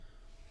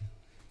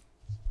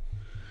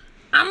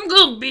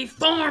gonna be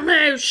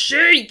Farmhouse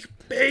Shake,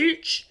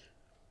 bitch.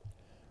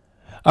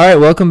 All right,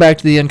 welcome back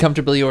to the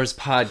Uncomfortably Yours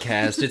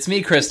podcast. It's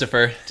me,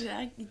 Christopher.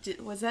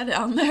 Was that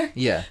on there?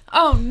 Yeah.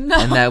 Oh, no.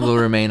 And that will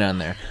remain on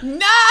there. No! They're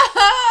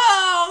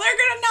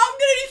gonna know I'm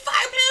gonna be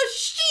Farmhouse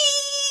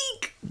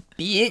Chic!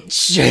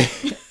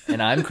 Bitch.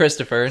 And I'm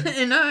Christopher.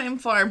 And I'm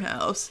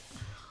Farmhouse.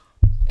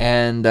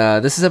 And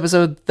this is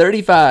episode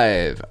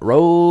 35.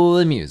 Roll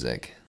the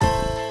music.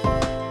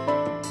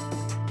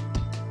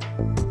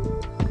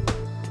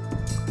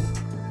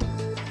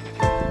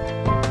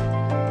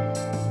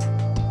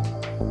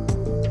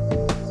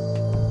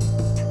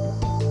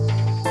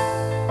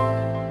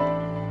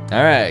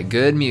 All right,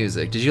 good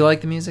music. Did you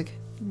like the music?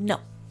 No.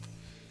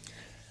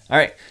 All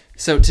right,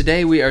 so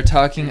today we are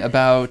talking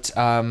about,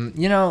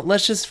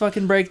 let's just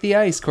fucking break the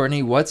ice,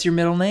 Courtney. What's your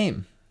middle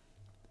name?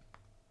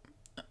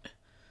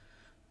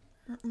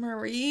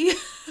 Marie?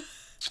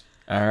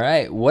 All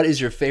right, what is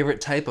your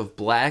favorite type of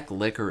black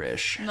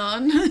licorice?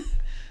 None.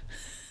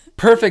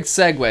 Perfect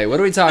segue.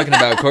 What are we talking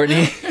about,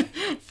 Courtney?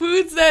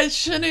 Foods that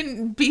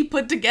shouldn't be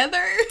put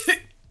together.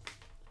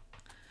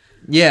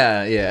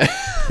 Yeah.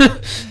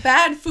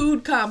 Bad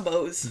food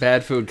combos.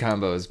 Bad food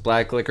combos.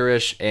 Black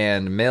licorice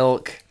and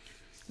milk.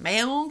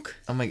 Milk?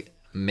 Oh my,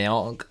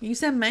 milk. You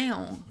said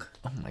milk.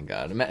 Oh my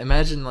god.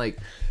 Imagine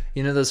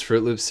those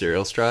Fruit Loops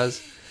cereal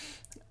straws?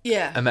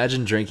 Yeah.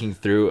 Imagine drinking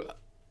through,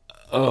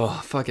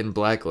 fucking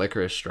black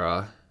licorice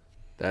straw.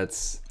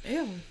 That's,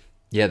 Ew.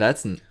 yeah,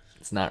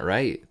 it's not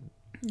right.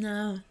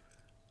 No.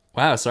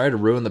 Wow, sorry to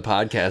ruin the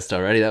podcast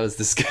already. That was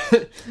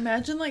disgusting.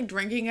 Imagine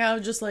drinking out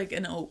of just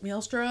an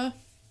oatmeal straw.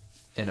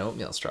 An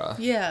oatmeal straw.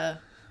 Yeah.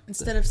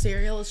 Instead of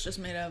cereal, it's just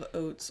made out of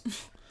oats.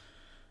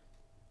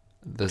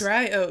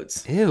 Dry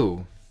oats.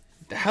 Ew.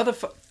 How the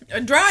fuck?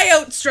 A dry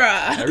oat straw.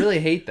 I really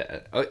hate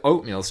that.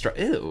 Oatmeal straw.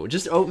 Ew.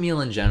 Just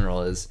oatmeal in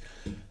general is...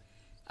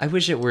 I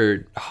wish it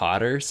were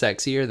hotter,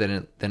 sexier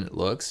than it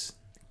looks.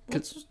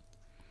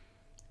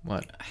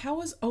 What?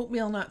 How is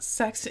oatmeal not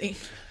sexy?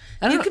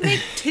 I don't You can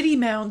make titty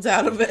mounds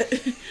out of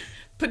it.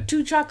 Put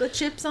 2 chocolate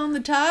chips on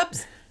the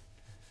tops.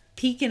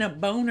 Peeking a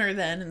boner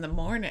then in the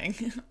morning.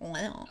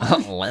 Well.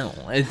 Well.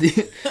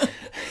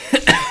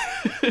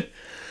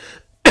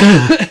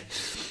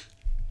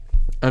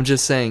 I'm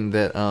just saying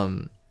that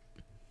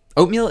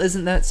oatmeal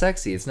isn't that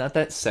sexy. It's not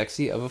that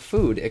sexy of a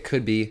food. It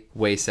could be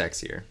way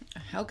sexier.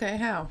 Okay,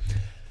 how?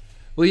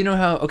 Well, you know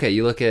how... Okay,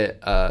 you look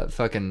at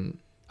fucking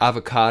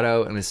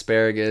avocado and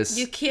asparagus.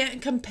 You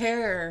can't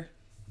compare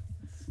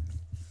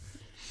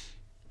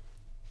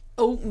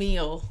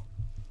oatmeal,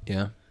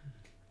 Yeah.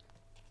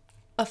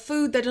 a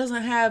food that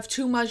doesn't have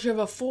too much of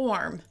a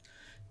form,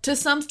 to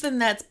something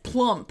that's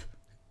plump.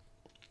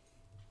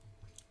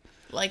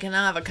 Like an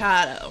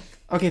avocado.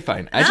 Okay,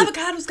 fine. An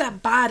avocado's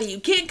got body.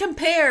 You can't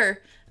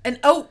compare an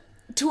oat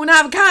to an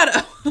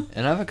avocado.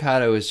 An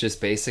avocado is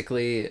just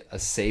basically a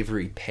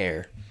savory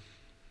pear.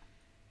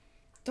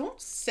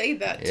 Don't say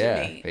that to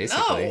Yeah, me.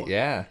 basically. No.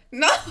 Yeah.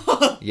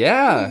 No.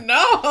 Yeah.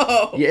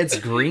 No. Yeah, it's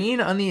green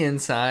on the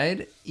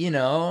inside,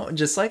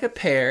 just like a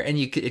pear, and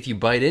if you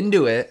bite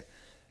into it,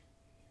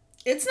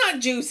 It's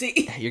not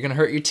juicy. you're gonna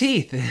hurt your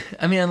teeth.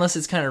 I mean, unless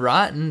it's kind of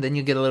rotten, then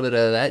you get a little bit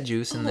of that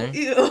juice in there.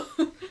 Ew.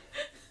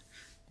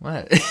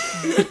 What?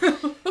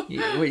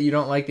 You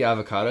don't like the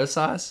avocado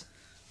sauce?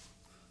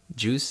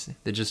 Juice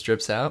that just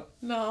drips out?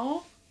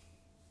 No.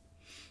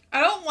 I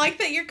don't like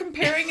that you're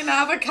comparing an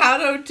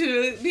avocado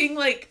to being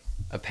like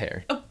A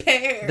pear. a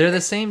pear. They're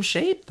the same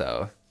shape,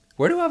 though.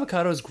 Where do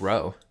avocados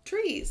grow?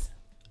 trees.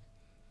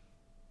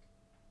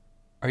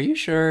 Are you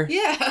sure?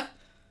 Yeah.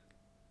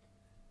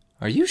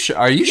 Are you sure?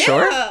 Are you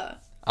sure? Yeah.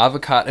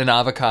 An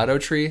avocado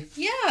tree?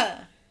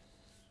 Yeah.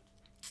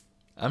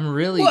 I'm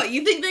really... What,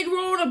 you think they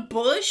grow in a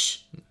bush?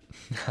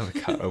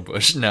 Avocado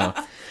bush, no.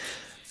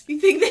 You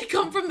think they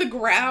come from the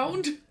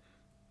ground?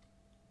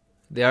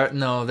 They're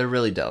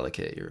really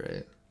delicate, you're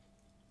right.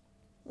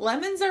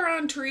 Lemons are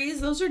on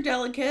trees. Those are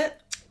delicate.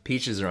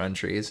 Peaches are on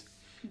trees.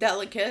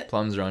 Delicate.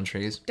 Plums are on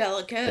trees.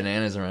 Delicate.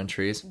 Bananas are on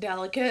trees.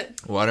 Delicate.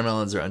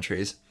 Watermelons are on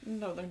trees.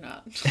 No, they're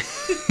not.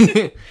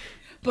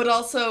 But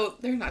also,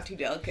 they're not too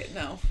delicate,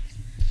 no.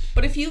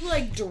 But if you,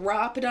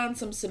 drop it on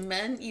some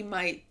cement,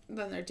 then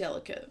they're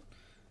delicate.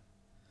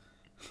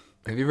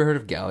 Have you ever heard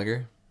of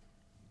Gallagher?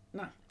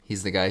 No.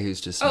 He's the guy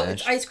who's just Oh,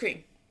 smashed. it's ice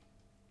cream.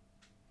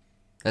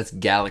 That's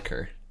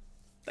Gallagher.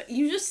 But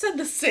you just said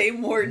the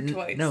same word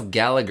twice. No,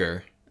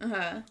 Gallagher.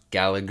 Uh-huh.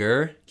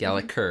 Gallagher.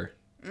 Gallagher,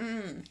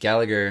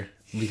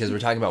 because we're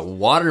talking about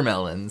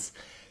watermelons,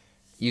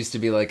 used to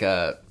be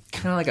kind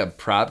of like a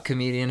prop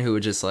comedian who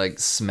would just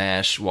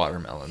smash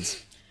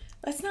watermelons.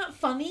 That's not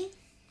funny,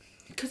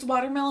 because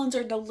watermelons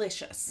are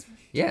delicious.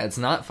 Yeah, it's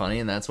not funny,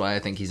 and that's why I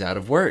think he's out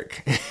of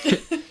work.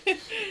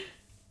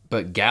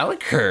 But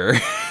Gallagher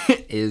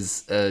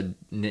is a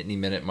Nittany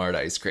Minute Mart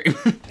ice cream.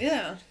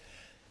 Yeah.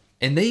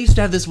 And they used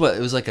to have this, it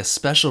was like a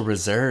special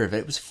reserve.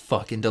 It was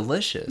fucking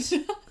delicious.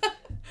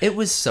 It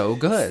was so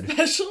good.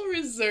 Special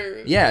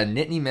reserve. Yeah,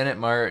 Nittany Minute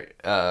Mart,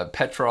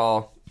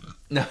 petrol,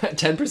 no,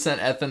 10%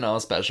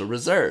 ethanol special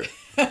reserve.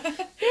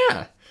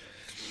 Yeah.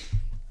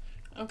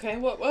 Okay,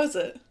 what was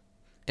it?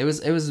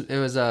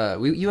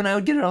 You and I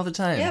would get it all the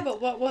time. Yeah,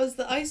 but what was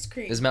the ice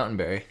cream? It was Mountain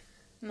Berry.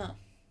 No.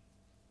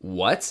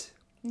 What?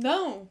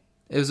 No.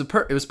 It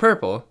was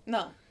purple.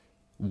 No.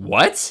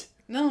 What?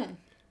 No.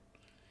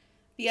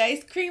 The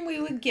ice cream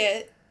we would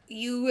get,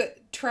 you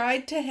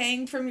tried to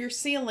hang from your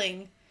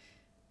ceiling.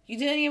 You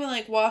didn't even,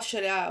 like, wash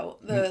it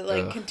out,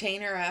 the,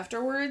 container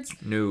afterwards.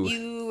 No.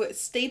 You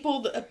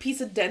stapled a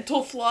piece of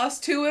dental floss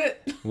to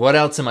it. What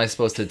else am I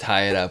supposed to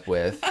tie it up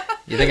with?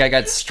 You think I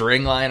got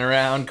string lying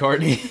around,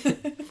 Courtney?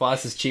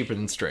 Floss is cheaper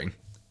than string.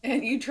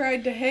 And you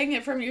tried to hang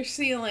it from your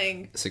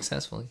ceiling.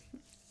 Successfully.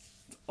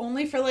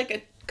 Only for, like,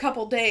 a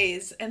couple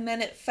days. And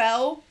then it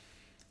fell,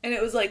 and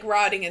it was, like,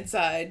 rotting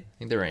inside. I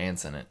think there were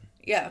ants in it.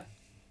 Yeah.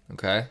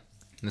 Okay.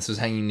 And this was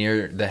hanging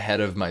near the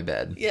head of my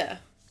bed. Yeah.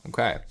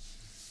 Okay.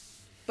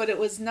 But it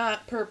was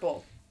not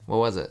purple. What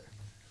was it?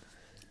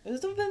 It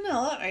was a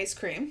vanilla ice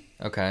cream.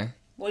 Okay.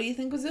 What do you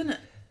think was in it?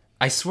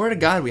 I swear to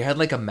God, we had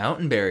like a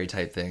Mountain Berry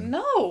type thing.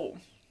 No.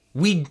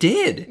 We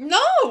did.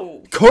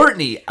 No.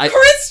 Courtney.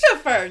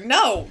 Christopher,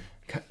 no.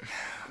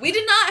 We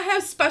did not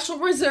have special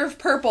reserve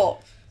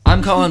purple.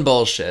 I'm calling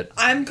bullshit.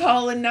 I'm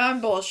calling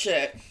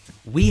non-bullshit.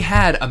 We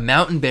had a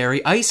Mountain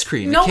Berry ice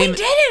cream. No, we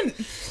didn't.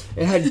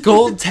 It had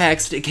gold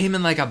text. It came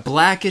in like a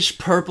blackish,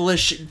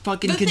 purplish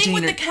fucking container. The thing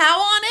with the cow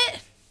on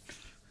it?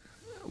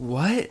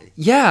 What?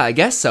 Yeah, I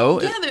guess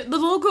so. Yeah, the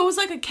logo was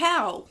like a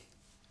cow.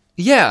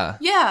 Yeah.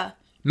 Yeah.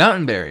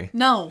 Mountain Berry.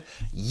 No.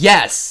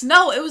 Yes.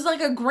 No, it was like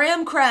a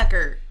graham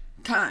cracker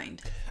kind.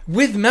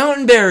 With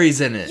mountain berries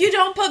in it. You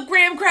don't put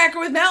graham cracker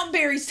with mountain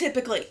berries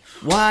typically.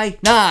 Why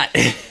not?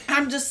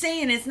 I'm just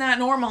saying it's not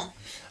normal.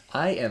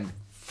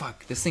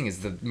 Fuck, this thing is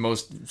the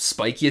most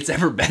spiky it's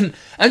ever been.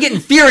 I'm getting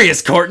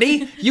furious,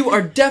 Courtney. You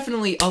are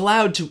definitely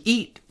allowed to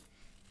eat.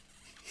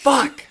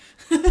 Fuck.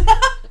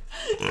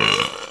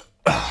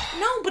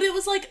 No, but it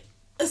was like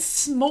a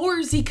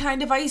s'moresy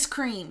kind of ice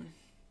cream.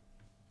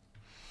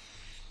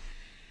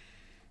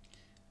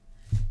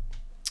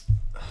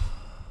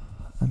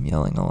 I'm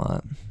yelling a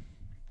lot.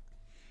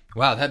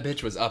 Wow, that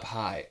bitch was up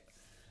high.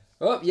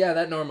 Oh, yeah,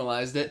 that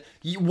normalized it.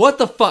 What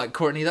the fuck,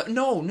 Courtney?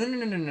 No.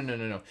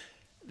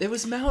 It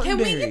was Mountain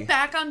Berry. Can we get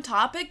back on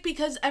topic?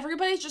 Because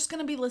everybody's just going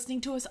to be listening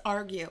to us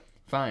argue.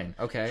 Fine,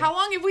 okay. How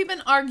long have we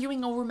been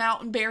arguing over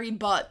Mountain Berry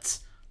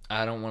butts?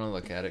 I don't want to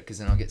look at it because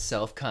then I'll get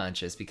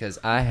self-conscious because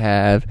I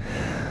have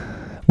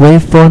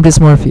waveform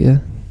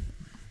dysmorphia.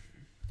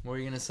 What were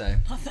you going to say?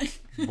 Nothing.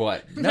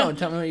 What? No,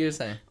 tell me what you were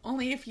saying.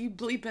 Only if you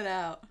bleep it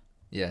out.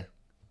 Yeah.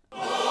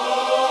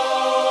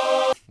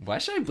 Why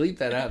should I bleep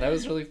that out? That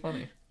was really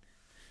funny.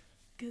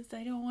 Because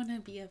I don't want to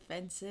be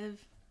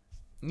offensive.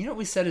 You know what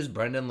we said is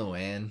Brendan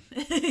Luann?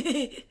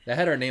 That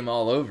had our name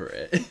all over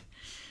it.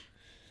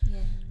 Yeah.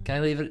 Can I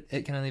leave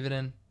it? Can I leave it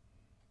in?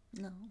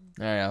 No.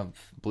 All right, I'll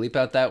bleep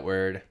out that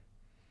word.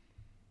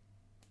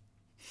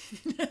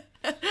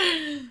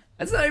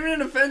 That's not even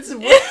an offensive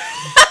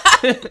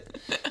word.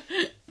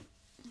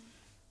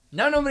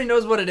 Now nobody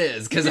knows what it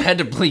is because I had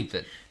to bleep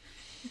it.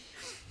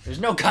 There's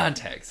no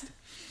context.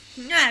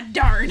 Ah,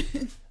 darn.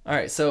 All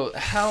right, so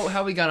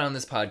how we got on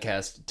this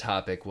podcast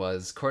topic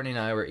was Courtney and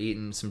I were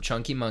eating some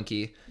Chunky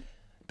Monkey,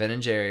 Ben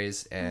 &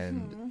 Jerry's,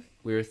 and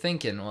we were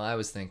thinking, well, I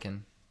was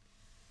thinking,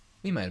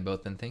 we might have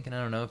both been thinking,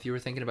 I don't know if you were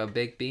thinking about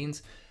baked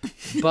beans,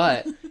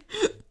 but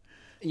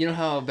you know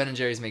how Ben &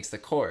 Jerry's makes the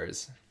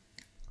Coors?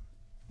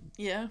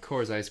 Yeah.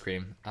 Coors ice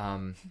cream.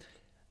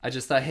 I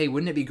just thought, hey,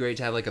 wouldn't it be great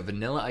to have like a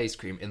vanilla ice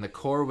cream and the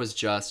core was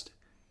just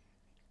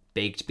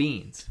baked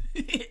beans?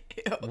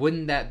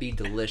 Wouldn't that be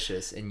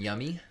delicious and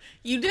yummy?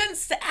 You didn't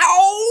say.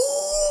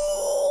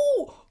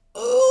 Ow! Ooh!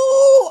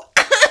 Oh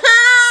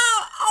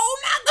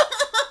my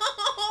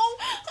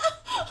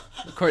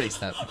god! Courtney,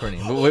 stop. Courtney,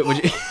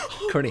 would you?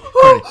 Courtney.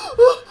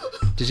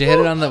 Did you hit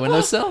it on the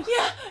windowsill?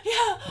 Yeah.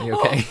 Are you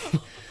okay?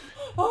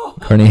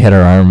 Courtney hit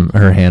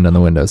her hand on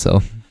the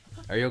windowsill.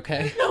 Are you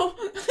okay? No,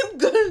 I'm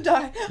gonna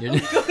die. I'm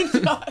gonna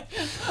die.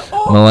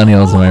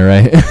 Millennials, am I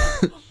right?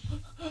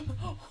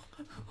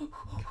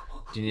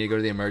 Do you need to go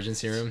to the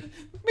emergency room?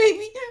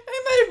 Maybe.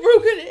 I might have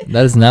broken it.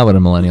 That is not what a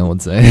millennial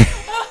would say.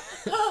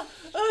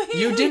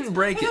 You didn't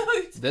break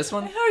it. This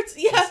one? It hurts.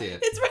 Yeah. See it.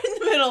 It's right in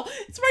the middle.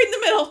 It's right in the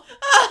middle.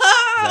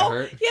 Does that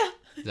hurt? Yeah.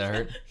 Does that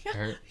hurt? Yeah. That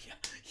hurt? Yeah.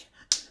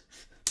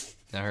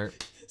 That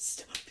hurt?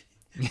 Stop.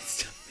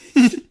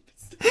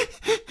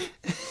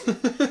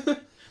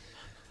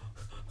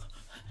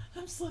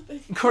 I'm slipping.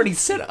 Courtney,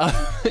 sit up.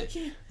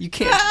 You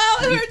can't. Ow,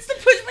 it hurts to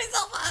push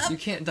myself up. You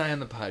can't die on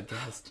the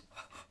podcast.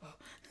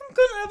 I'm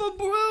gonna have a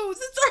bruise.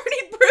 It's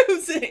already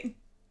bruising.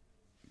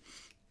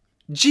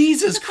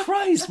 Jesus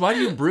Christ, why do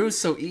you bruise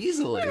so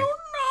easily? I don't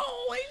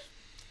know. I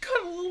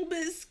cut a little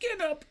bit of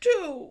skin up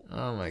too.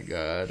 Oh my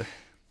god.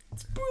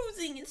 It's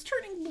bruising. It's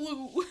turning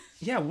blue.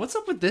 Yeah, what's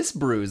up with this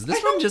bruise?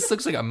 This one just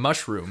looks like a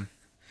mushroom.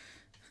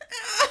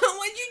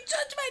 Why'd you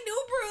touch my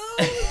new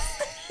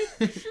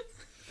bruise?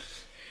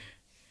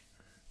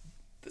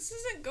 This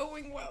isn't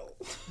going well.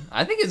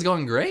 I think it's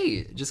going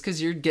great. Just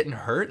because you're getting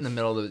hurt in the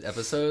middle of the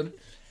episode.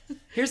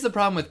 Here's the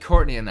problem with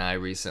Courtney and I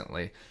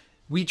recently.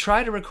 we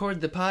try to record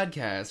the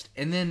podcast,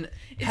 and then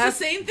it's the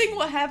same thing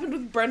what happened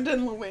with Brenda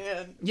and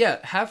Luann. Yeah,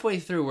 halfway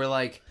through, we're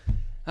like,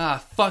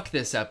 fuck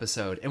this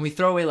episode, and we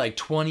throw away like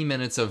 20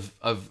 minutes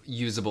of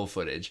usable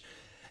footage,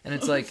 and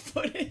it's like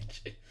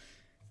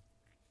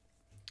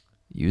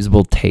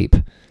usable tape,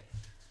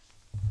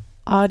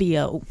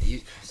 audio.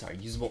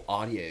 Usable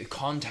audio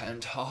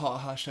content.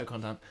 Hashtag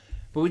content.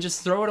 But we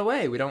just throw it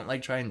away. We don't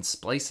like try and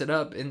splice it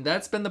up, and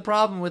that's been the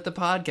problem with the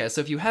podcast.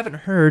 So if you haven't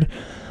heard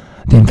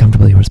the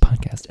Uncomfortably Yours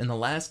podcast in the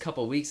last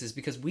couple weeks, is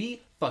because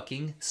we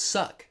fucking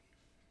suck.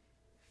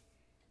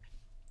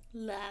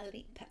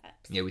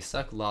 Lollipops. Yeah, we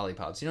suck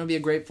lollipops. You know what'd be a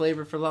great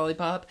flavor for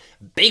lollipop?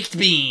 Baked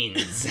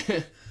beans.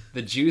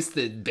 The juice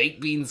that baked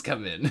beans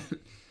come in.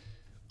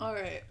 All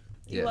right.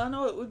 You wanna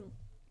know what would?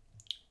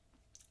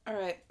 All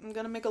right, I'm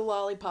gonna make a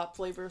lollipop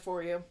flavor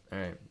for you. All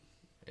right.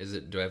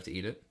 Do I have to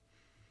eat it?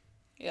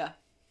 Yeah.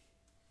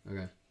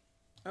 Okay.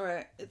 All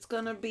right. It's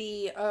gonna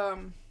be a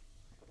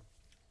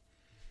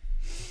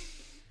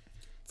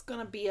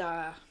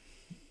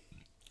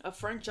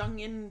French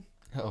onion.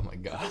 Oh my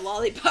god.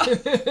 Lollipop.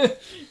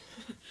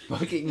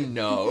 Fucking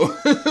no.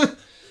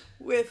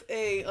 With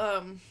a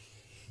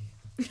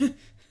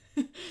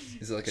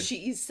Is it like a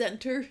cheese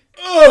center?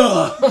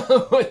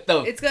 What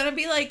the? It's gonna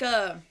be like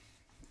a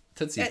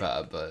Tootsie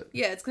Pop, but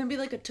yeah, it's gonna be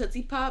like a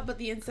Tootsie Pop, but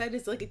the inside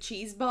is like a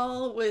cheese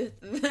ball with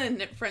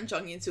then French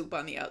onion soup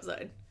on the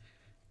outside.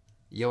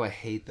 Yo, I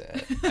hate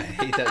that. I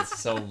hate that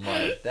so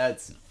much.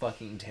 That's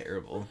fucking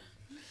terrible.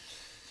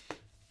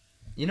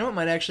 You know what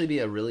might actually be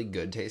a really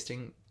good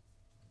tasting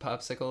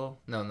popsicle?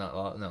 No,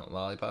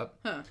 lollipop.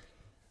 Huh.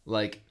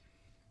 Like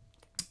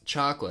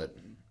chocolate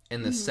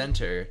in the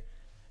center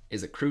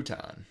is a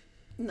crouton.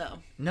 No.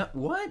 No,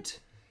 what?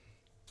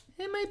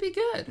 It might be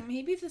good.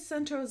 Maybe the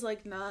center was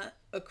like not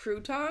a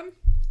crouton.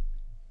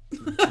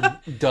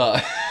 Duh.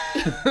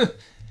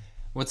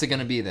 What's it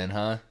gonna be then,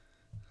 huh?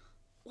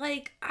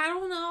 Like, I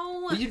don't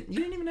know. You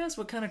didn't even ask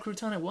what kind of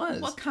crouton it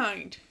was. What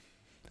kind?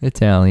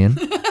 Italian.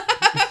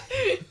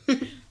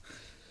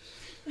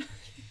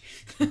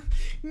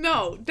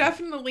 No,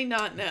 definitely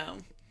not now.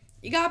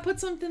 You gotta put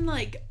something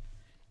like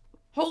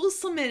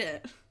wholesome in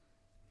it.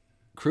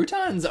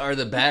 Croutons are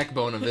the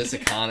backbone of this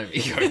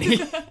economy, Courtney.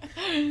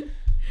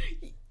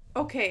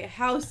 Okay,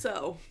 how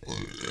so?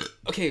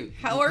 Okay.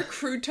 How are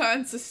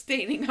croutons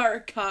sustaining our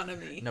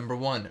economy? Number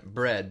one,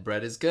 bread.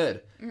 Bread is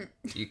good.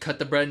 You cut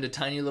the bread into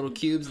tiny little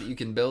cubes that you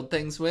can build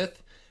things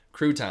with.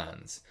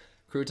 Croutons.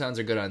 Croutons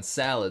are good on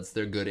salads.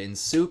 They're good in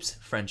soups.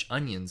 French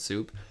onion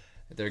soup.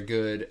 They're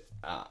good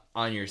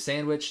on your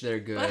sandwich. They're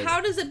good. But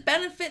how does it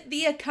benefit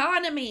the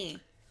economy?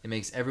 It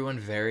makes everyone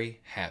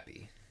very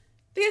happy.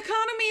 The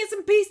economy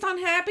isn't based on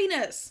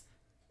happiness.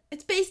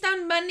 It's based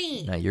on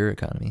money. Not your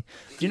economy.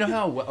 Do you know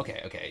how...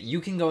 Okay.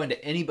 You can go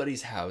into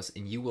anybody's house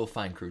and you will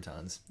find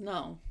croutons.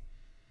 No.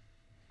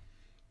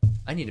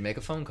 I need to make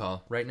a phone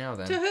call right now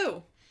then. To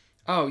who?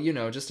 Oh,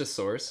 just a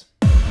source.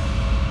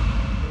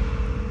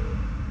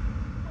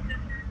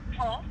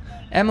 Hello?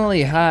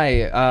 Emily,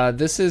 hi.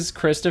 This is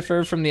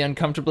Christopher from the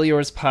Uncomfortably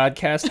Yours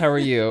podcast. How are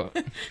you?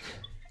 Good.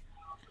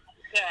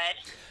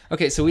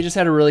 Okay, so we just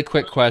had a really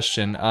quick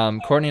question.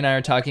 Courtney and I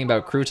are talking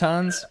about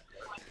croutons.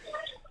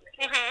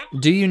 Mm-hmm.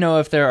 Do you know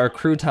if there are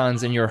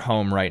croutons in your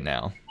home right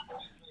now?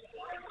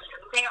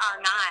 There are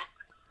not.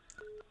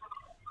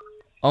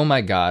 Oh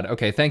my god.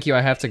 Okay, thank you. I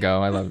have to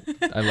go. I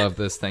love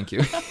this. Thank you.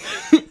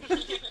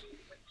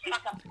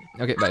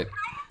 Okay, bye.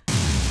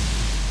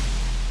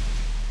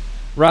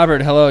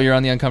 Robert, hello. You're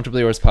on the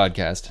Uncomfortably Yours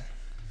podcast.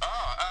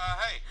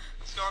 Hey.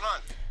 What's going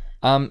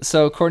on?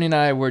 So Courtney and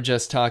I were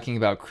just talking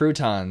about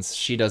croutons.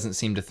 She doesn't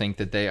seem to think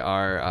that they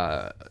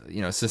are,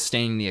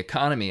 sustaining the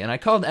economy. And I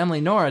called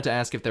Emily Nora to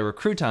ask if there were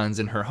croutons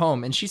in her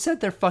home, and she said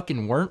there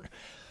fucking weren't.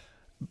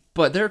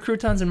 But there are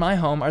croutons in my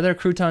home. Are there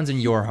croutons in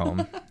your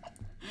home?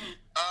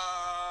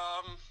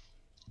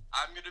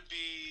 I'm gonna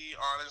be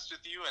honest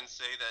with you and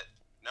say that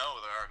no,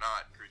 there are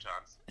not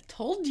croutons. I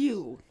told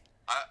you.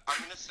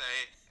 I'm gonna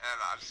say, and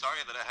I'm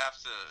sorry that I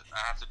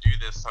have to do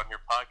this on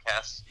your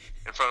podcast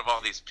in front of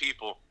all these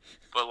people,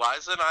 but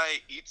Liza and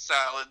I eat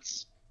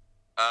salads,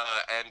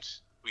 and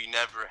we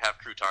never have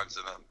croutons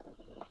in them.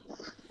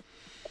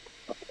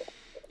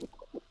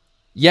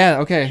 Yeah,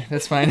 okay,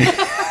 that's fine. I'm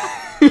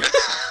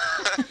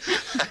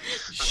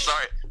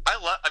sorry.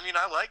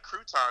 I like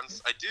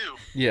croutons. I do.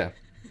 Yeah.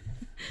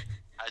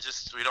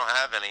 We don't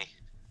have any.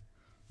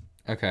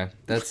 Okay,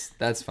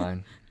 that's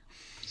fine.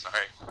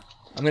 Sorry.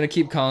 I'm gonna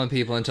keep calling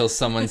people until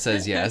someone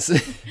says yes. All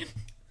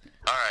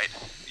right.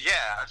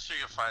 Yeah, I'm sure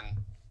you'll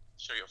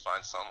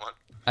find someone.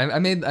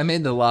 I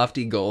made the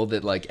lofty goal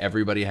that like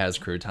everybody has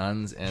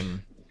croutons,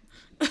 and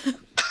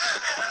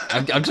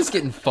I'm just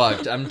getting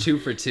fucked. I'm 2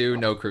 for 2,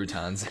 no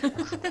croutons. I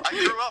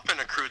grew up in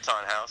a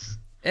crouton house.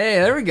 Hey,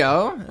 there we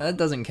go. That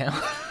doesn't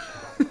count.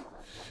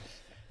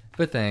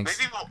 But thanks.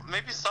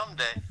 Maybe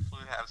someday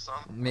we'll have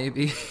some.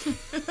 Maybe.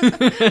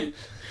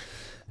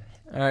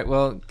 All right.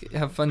 Well,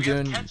 have fun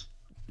doing.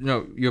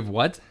 No, you have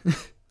what?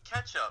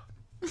 Ketchup.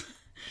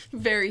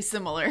 Very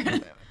similar.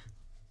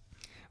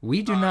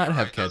 We do not you're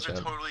have right, those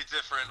ketchup. are totally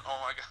different. Oh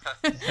my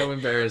god. How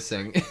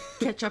embarrassing.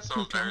 Ketchup So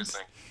croutons.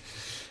 embarrassing.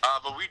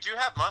 But we do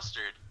have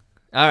mustard.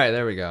 All right,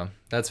 there we go.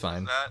 That's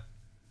fine.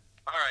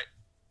 All right.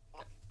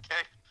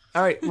 Okay.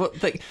 All right. Well,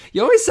 like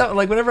you always sound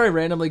like whenever I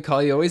randomly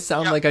call you, you always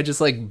sound Yeah. like I just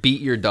like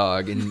beat your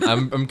dog, and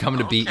I'm coming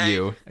to beat Okay.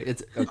 you.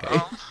 It's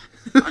okay.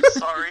 I'm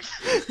sorry.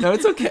 No,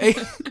 it's okay.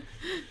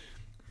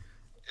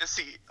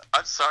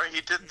 I'm sorry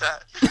he did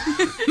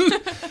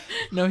that.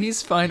 No,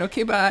 he's fine.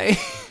 Okay, bye.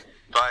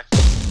 Bye.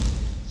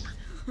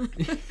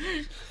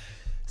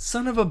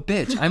 Son of a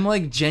bitch. I'm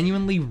like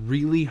genuinely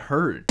really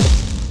hurt.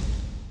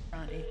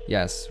 Ronnie.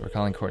 Yes, we're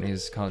calling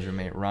Courtney's college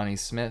roommate Ronnie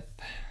Smith.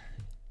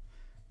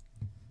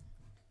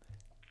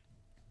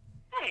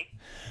 Hey,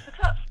 what's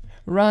up?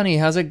 Ronnie,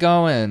 how's it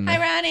going? Hi,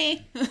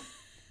 Ronnie.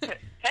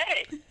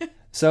 Hey.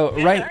 So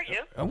Good, right, how are you?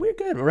 Oh, we're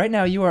good. Right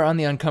now, you are on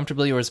the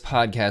Uncomfortably Yours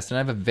podcast, and I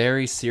have a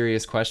very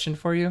serious question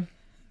for you.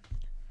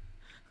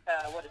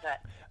 What is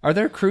that? Are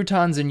there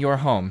croutons in your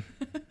home?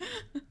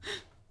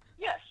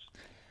 Yes.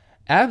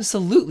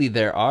 Absolutely,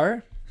 there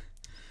are.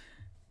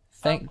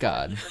 Thank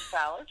God. For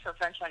salads, for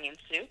French onion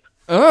soup.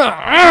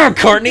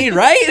 Courtney,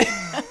 right?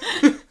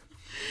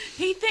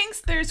 He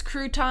thinks there's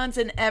croutons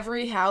in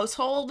every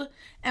household,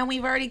 and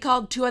we've already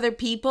called 2 other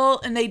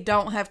people, and they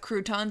don't have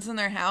croutons in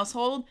their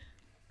household.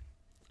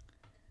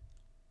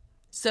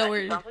 So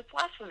we're... Sounds like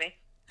blasphemy.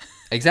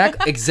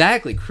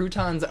 Exactly.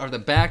 Croutons are the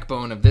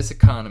backbone of this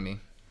economy.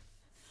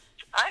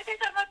 I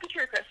think that might be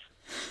true, Chris.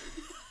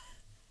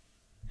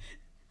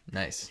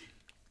 Nice.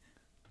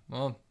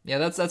 Well, yeah,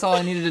 that's all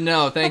I needed to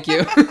know. Thank you.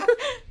 No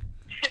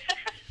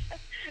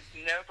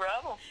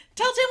problem.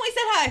 Tell Tim we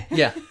said hi.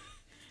 Yeah.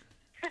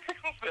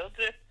 Will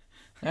do.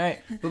 All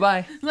right.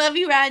 Bye-bye. Love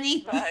you,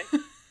 Ronnie. Bye.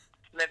 Love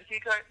you,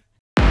 sweetheart.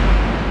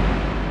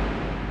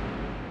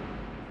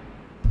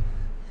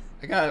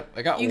 I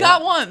got You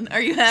got one.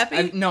 Are you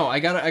happy? No, I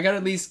got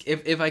at least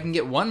if I can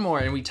get one more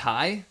and we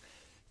tie,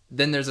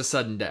 then there's a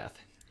sudden death.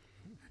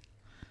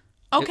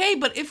 Okay,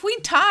 but if we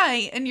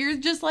tie and you're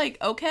just like,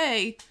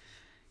 okay,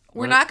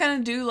 we're What? not going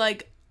to do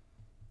like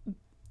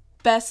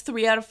best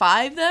 3 out of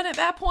 5 then at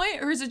that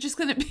point? Or is it just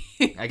going to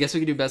be... I guess we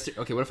could do best.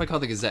 Okay, what if I call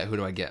the Gazette? Who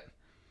do I get?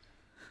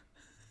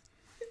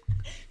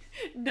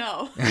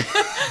 No.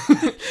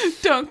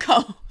 Don't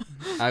call.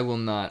 I will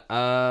not.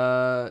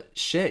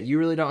 Shit, you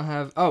really don't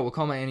have... Oh, we'll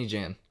call my Annie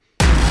Jan.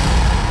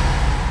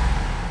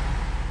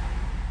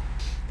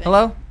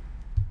 Hello?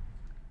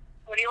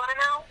 What do you want to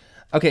know?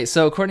 Okay,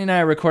 so Courtney and I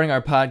are recording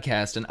our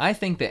podcast, and I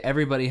think that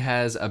everybody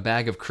has a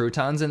bag of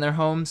croutons in their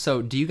home.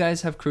 So do you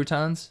guys have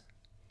croutons?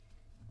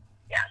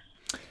 Yes.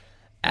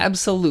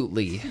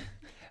 Absolutely.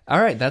 All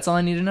right, that's all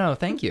I need to know.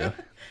 Thank you. All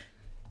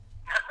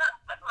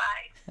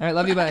Bye. right,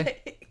 love you, bye.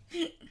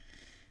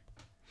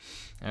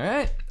 All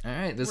right.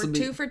 This We're will be...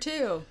 2 for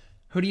 2.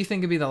 Who do you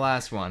think would be the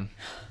last one?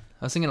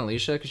 I was thinking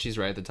Alicia, because she's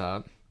right at the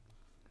top.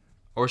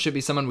 Or should it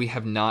be someone we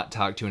have not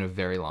talked to in a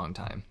very long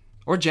time?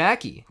 Or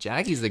Jackie.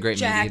 Jackie's the great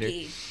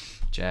mediator.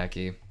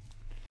 Jackie.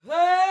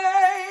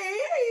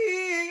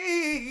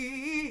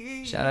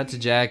 Shout out to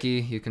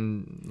Jackie. You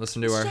can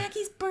listen to It's our...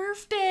 Jackie's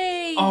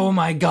birthday. Oh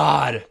my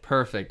god.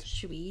 Perfect.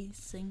 Should we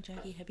sing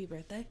Jackie happy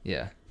birthday?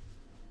 Yeah.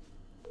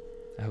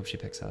 I hope she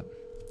picks up.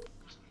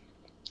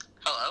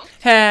 Hello?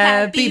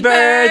 Happy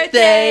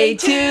birthday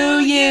to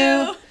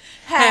you.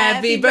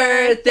 Happy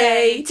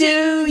birthday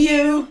to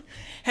you.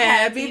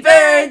 Happy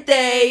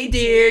birthday,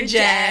 dear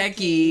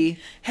Jackie.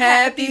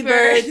 Happy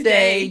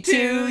birthday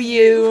to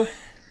you.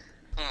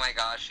 Oh my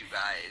gosh, you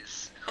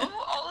guys. Who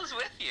all is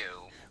with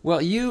you? Well,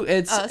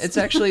 Us. it's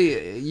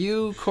actually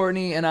you,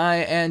 Courtney, and I,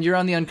 and you're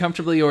on the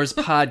Uncomfortably Yours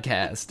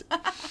podcast.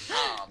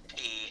 Oh,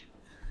 P.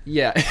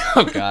 Yeah.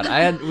 Oh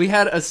God, we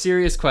had a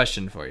serious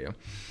question for you.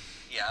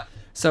 Yeah.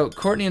 So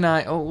Courtney and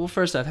I. Oh well,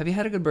 first off, have you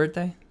had a good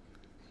birthday?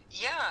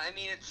 Yeah, I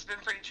mean, it's been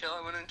pretty chill.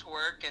 I went into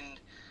work and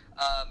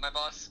my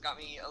boss got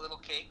me a little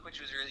cake,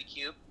 which was really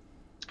cute.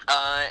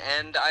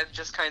 And I've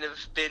just kind of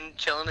been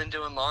chilling and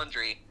doing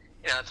laundry.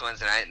 You know, it's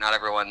Wednesday night.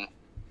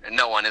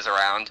 No one is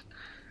around.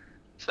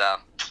 So,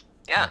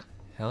 yeah.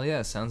 Hell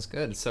yeah, sounds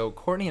good. So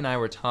Courtney and I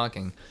were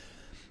talking,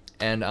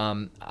 and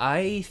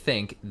I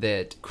think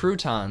that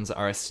croutons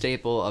are a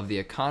staple of the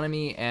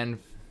economy and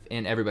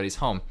in everybody's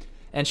home.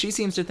 And she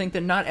seems to think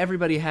that not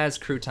everybody has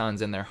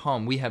croutons in their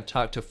home. We have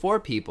talked to 4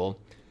 people,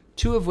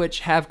 2 of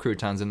which have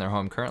croutons in their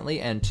home currently,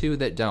 and 2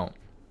 that don't.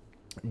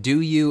 Do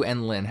you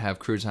and Lynn have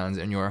croutons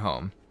in your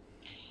home?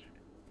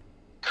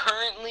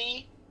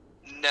 Currently,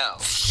 no.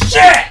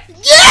 Shit! Yeah,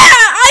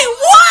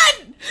 I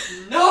won!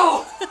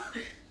 No!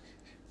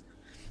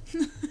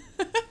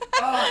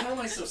 Oh, how am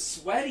I so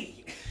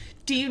sweaty?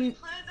 Do you...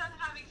 Planned on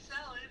having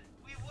salad.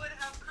 We would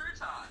have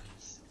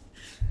croutons.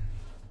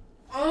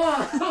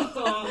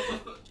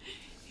 Oh!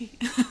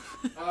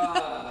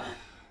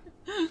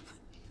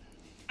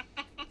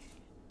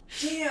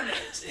 Damn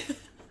it!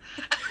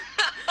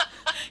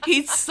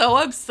 He's so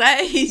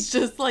upset. He's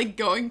just like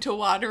going to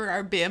water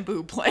our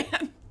bamboo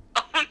plant.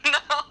 Oh no!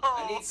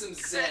 I need some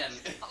Zen.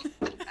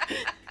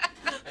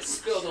 I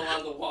spilled a lot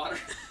of the water.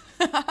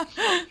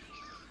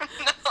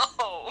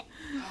 No!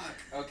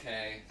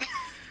 Okay.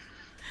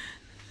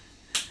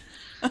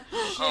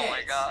 Oh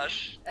my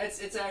gosh.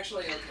 It's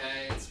actually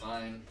okay. It's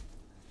fine.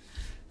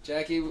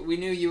 Jackie, we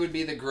knew you would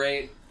be the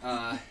great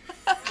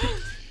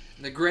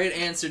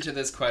answer to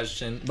this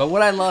question. But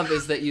what I love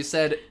is that you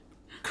said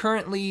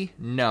currently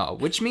no,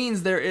 which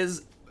means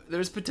there's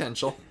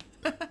potential.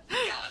 Yeah.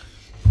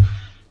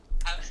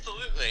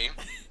 Absolutely.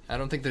 I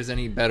don't think there's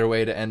any better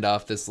way to end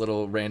off this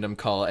little random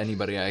call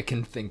anybody I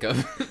can think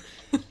of.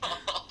 I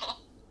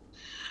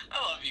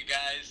love you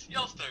guys.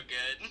 Y'all so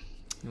good.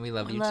 We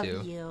love you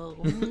too. You.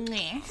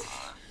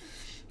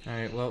 All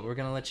right, well, we're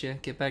gonna let you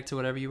get back to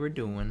whatever you were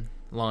doing.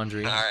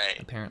 Laundry. All right.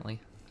 Apparently.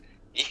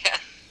 Yeah.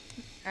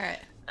 All right.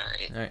 All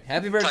right. All right.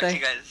 Happy Talk to birthday.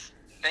 you guys.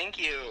 Thank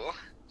you.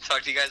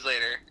 Talk to you guys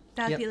later.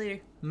 Talk Yep. to you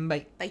later.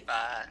 Bye.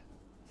 Bye.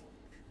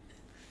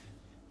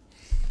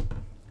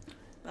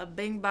 Bada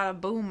bing, bada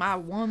boom. I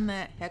won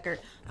that hecker.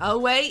 Oh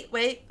wait.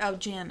 Oh,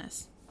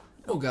 Janice.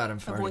 Oh God, I'm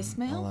farting.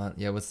 voicemail? A lot.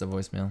 Yeah. What's the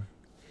voicemail?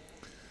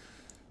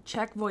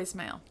 Check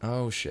voicemail.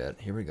 Oh shit.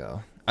 Here we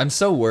go. I'm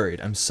so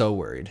worried.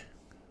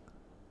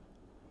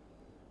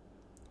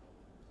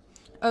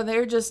 Oh,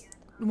 they're just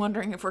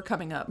wondering if we're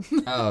coming up.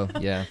 Oh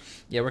yeah.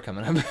 Yeah, we're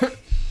coming up.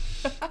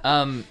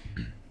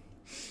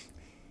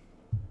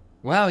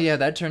 Wow. Yeah,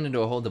 that turned into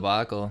a whole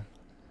debacle.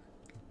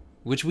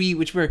 Which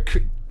we're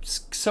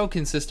so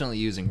consistently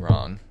using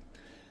wrong.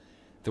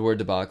 The word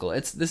debacle.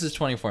 This is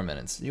 24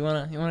 minutes. You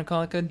wanna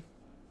call it good?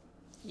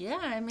 Yeah,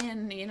 I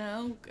mean,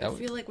 I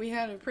feel like we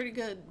had a pretty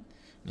good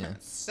Yeah.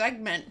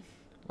 segment.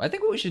 I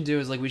think what we should do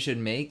is we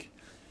should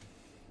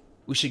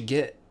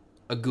get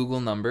a Google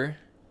number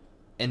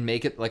and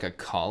make it like a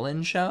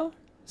call-in show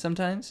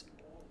sometimes.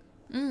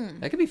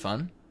 That could be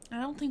fun. I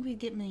don't think we'd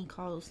get many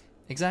calls.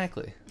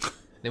 Exactly.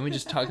 Then we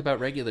just talk about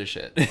regular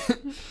shit.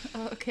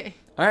 Oh, okay.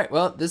 All right.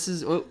 Well, this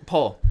is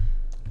poll.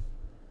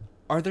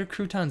 Are there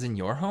croutons in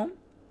your home?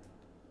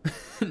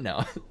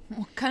 No.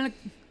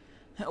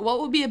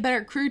 What would be a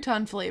better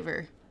crouton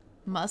flavor?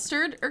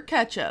 Mustard or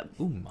ketchup?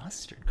 Ooh,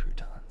 mustard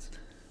croutons.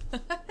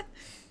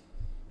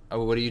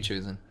 Oh, what are you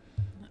choosing?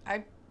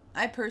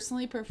 I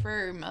personally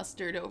prefer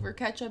mustard over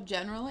ketchup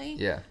generally.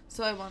 Yeah.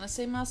 So I want to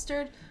say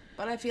mustard,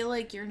 but I feel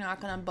like you're not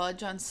going to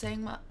budge on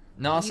saying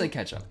No, I'll say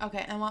ketchup.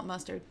 Okay, I want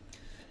mustard.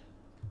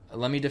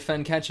 Let me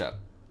defend ketchup.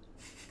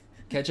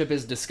 Ketchup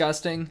is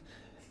disgusting,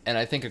 and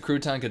I think a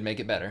crouton could make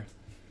it better.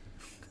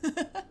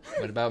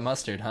 What about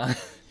mustard, huh?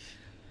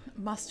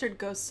 Mustard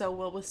goes so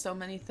well with so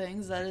many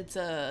things that it's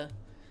a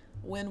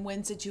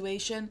win-win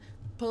situation.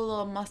 Put a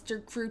little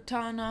mustard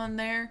crouton on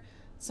there,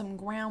 some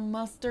ground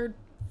mustard,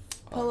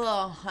 put a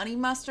little honey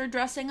mustard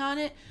dressing on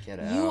it. Get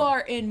out. You are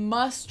in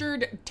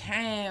mustard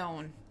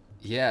town.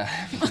 Yeah.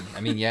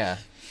 I mean, yeah.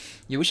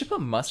 Yeah, we should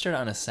put mustard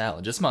on a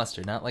salad. Just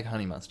mustard, not like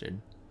honey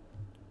mustard.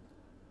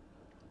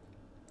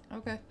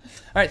 Okay. All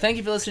right, thank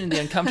you for listening to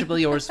the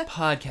Uncomfortably Yours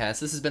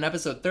podcast. This has been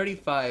episode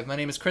 35. My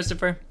name is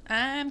Christopher.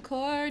 I'm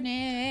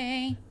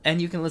Courtney.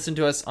 And you can listen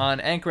to us on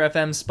Anchor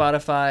FM,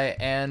 Spotify,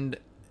 and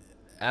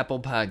Apple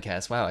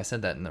Podcasts. Wow, I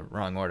said that in the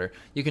wrong order.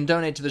 You can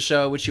donate to the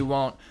show, which you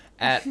won't,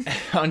 at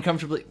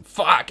Uncomfortably...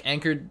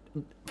 Anchor...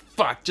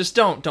 Just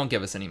don't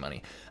give us any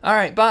money. All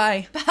right,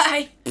 bye.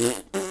 Bye.